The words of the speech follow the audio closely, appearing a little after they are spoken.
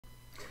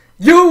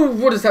Yo,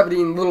 what is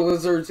happening, little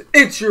lizards?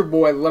 It's your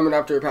boy,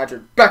 LemonRaptor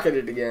Patrick, back at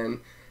it again.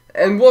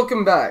 And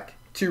welcome back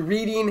to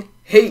reading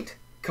hate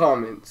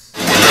comments.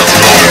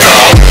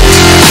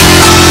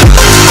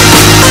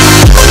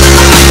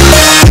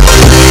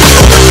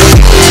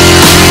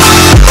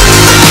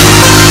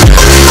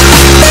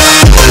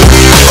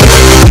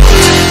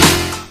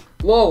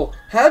 Lol,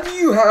 how do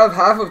you have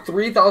half of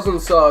 3,000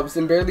 subs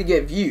and barely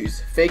get views?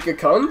 Fake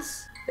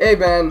accounts? Hey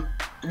man,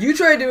 you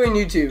try doing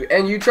YouTube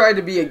and you try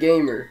to be a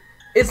gamer.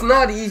 It's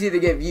not easy to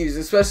get views,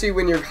 especially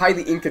when you're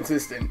highly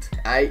inconsistent,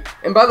 aight?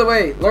 And by the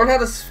way, learn how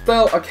to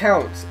spell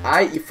accounts,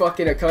 aight, you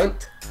fucking a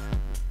cunt.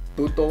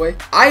 Puto way.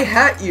 I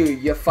hat you,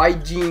 you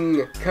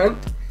fighting cunt.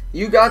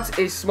 You got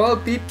a small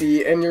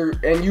peepee and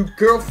you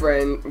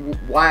girlfriend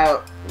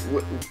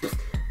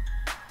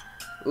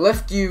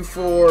left you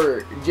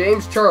for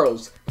James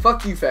Charles.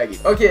 Fuck you,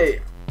 faggot.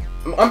 Okay,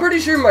 I'm pretty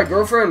sure my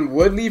girlfriend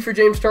would leave for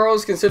James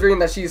Charles, considering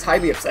that she's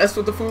highly obsessed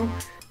with the fool.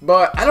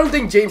 But I don't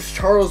think James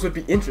Charles would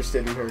be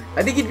interested in her.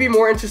 I think he'd be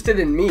more interested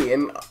in me,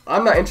 and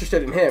I'm not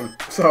interested in him.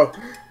 So,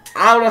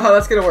 I don't know how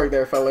that's gonna work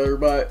there, fella,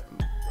 but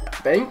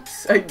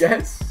thanks, I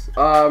guess.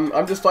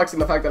 I'm just flexing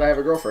the fact that I have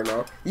a girlfriend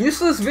now.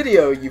 Useless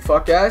video, you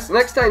fuck ass.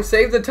 Next time,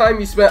 save the time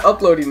you spent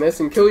uploading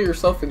this and kill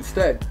yourself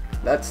instead.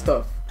 That's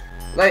tough.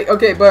 Like,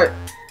 okay, but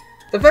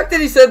the fact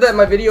that he said that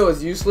my video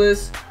is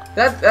useless,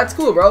 that's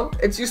cool, bro.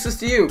 It's useless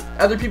to you.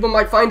 Other people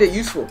might find it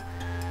useful.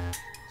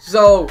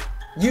 So,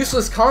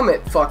 useless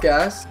comment, fuck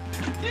ass.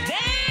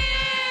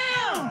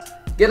 Damn!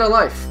 Get a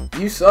life.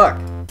 You suck.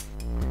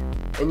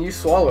 And you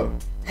swallow.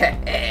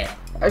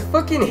 I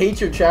fucking hate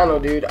your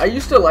channel, dude. I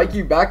used to like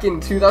you back in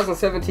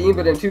 2017,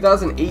 but in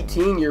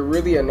 2018, you're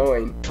really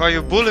annoying. Why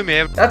you bully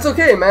me? That's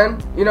okay,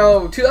 man. You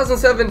know,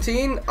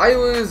 2017, I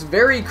was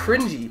very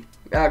cringy,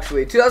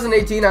 actually.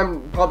 2018,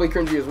 I'm probably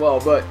cringy as well,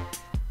 but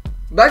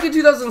back in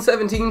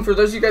 2017, for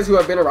those of you guys who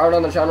have been around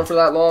on the channel for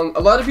that long, a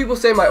lot of people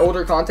say my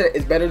older content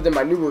is better than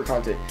my newer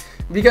content,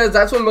 because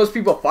that's when most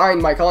people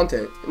find my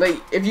content.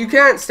 Like, if you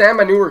can't stand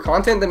my newer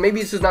content, then maybe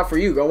it's just not for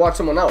you. Go watch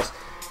someone else.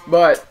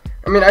 But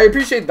I mean, I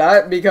appreciate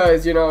that,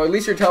 because, you know, at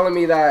least you're telling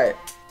me that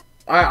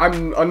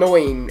I'm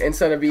annoying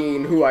instead of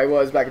being who I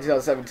was back in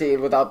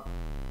 2017 without,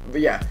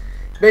 yeah.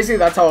 Basically,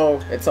 that's how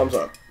it sums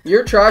up.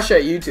 You're trash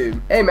at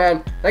YouTube. Hey,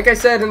 man, like I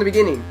said in the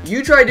beginning,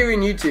 you try doing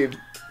YouTube.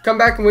 Come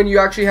back when you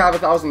actually have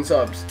 1,000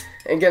 subs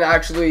and can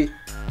actually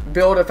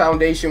build a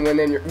foundation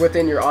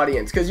within your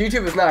audience, because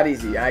YouTube is not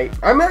easy,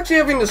 I'm actually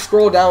having to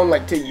scroll down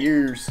like to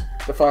years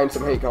to find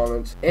some hate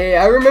comments. Hey,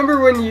 I remember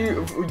when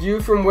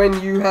you from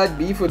when you had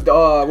beef with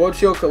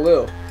Wochio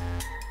Khalil.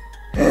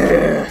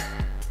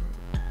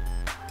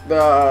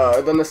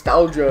 the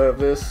nostalgia of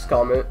this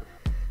comment.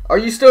 Are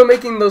you still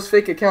making those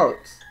fake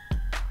accounts?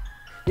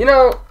 You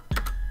know,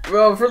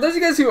 well, for those of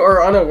you guys who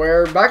are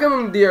unaware, back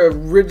on the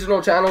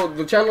original channel,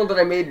 the channel that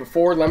I made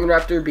before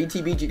LemonRaptor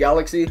BTBG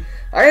Galaxy,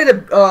 I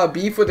had a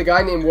beef with a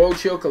guy named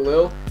Wochio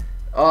Khalil.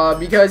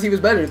 Because he was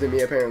better than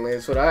me, apparently.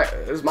 It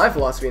was my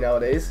philosophy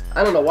nowadays.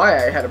 I don't know why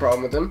I had a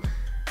problem with him.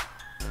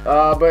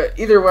 But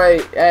either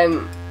way,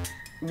 and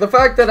the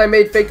fact that I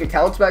made fake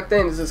accounts back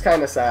then is just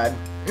kind of sad.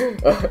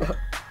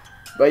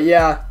 But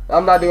yeah,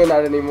 I'm not doing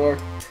that anymore.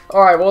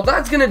 Alright, well,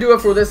 that's gonna do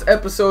it for this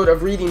episode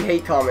of reading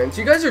hate comments.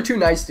 You guys are too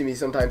nice to me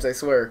sometimes, I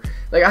swear.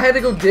 Like, I had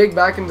to go dig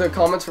back into the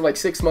comments from like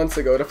 6 months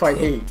ago to find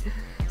hate.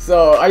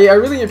 So, I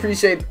really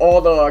appreciate all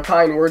the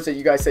kind words that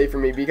you guys say for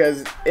me,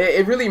 because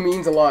it really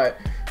means a lot.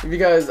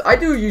 Because I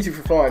do YouTube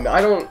for fun. I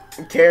don't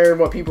care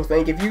what people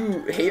think. If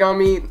you hate on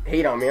me,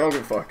 I don't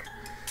give a fuck.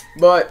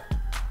 But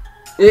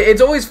it's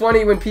always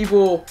funny when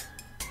people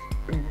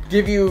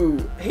give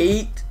you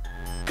hate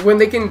when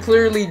they can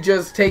clearly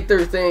just take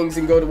their things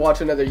and go to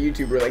watch another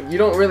YouTuber. Like, you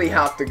don't really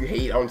have to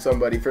hate on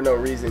somebody for no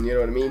reason, you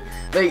know what I mean?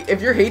 Like,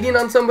 if you're hating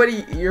on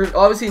somebody, you're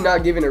obviously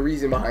not giving a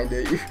reason behind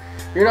it.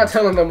 You're not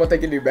telling them what they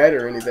can do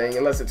better or anything,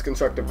 unless it's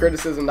constructive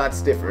criticism.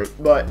 That's different.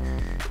 But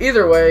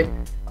either way,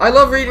 I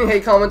love reading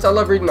hate comments. I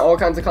love reading all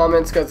kinds of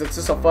comments because it's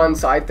just a fun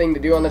side thing to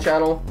do on the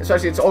channel.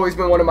 Especially, it's always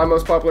been one of my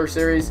most popular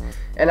series,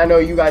 and I know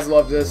you guys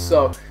love this,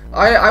 so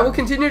I will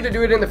continue to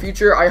do it in the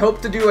future. I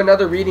hope to do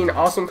another reading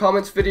awesome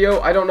comments video.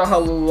 I don't know how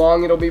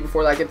long it'll be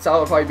before that gets out.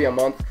 It'll probably be a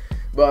month,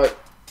 but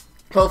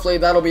hopefully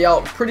that'll be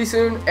out pretty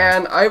soon,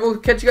 and I will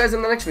catch you guys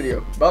in the next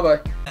video. Bye bye.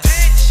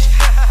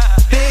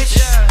 Bitch,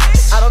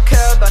 I don't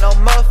care about no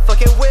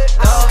motherfucking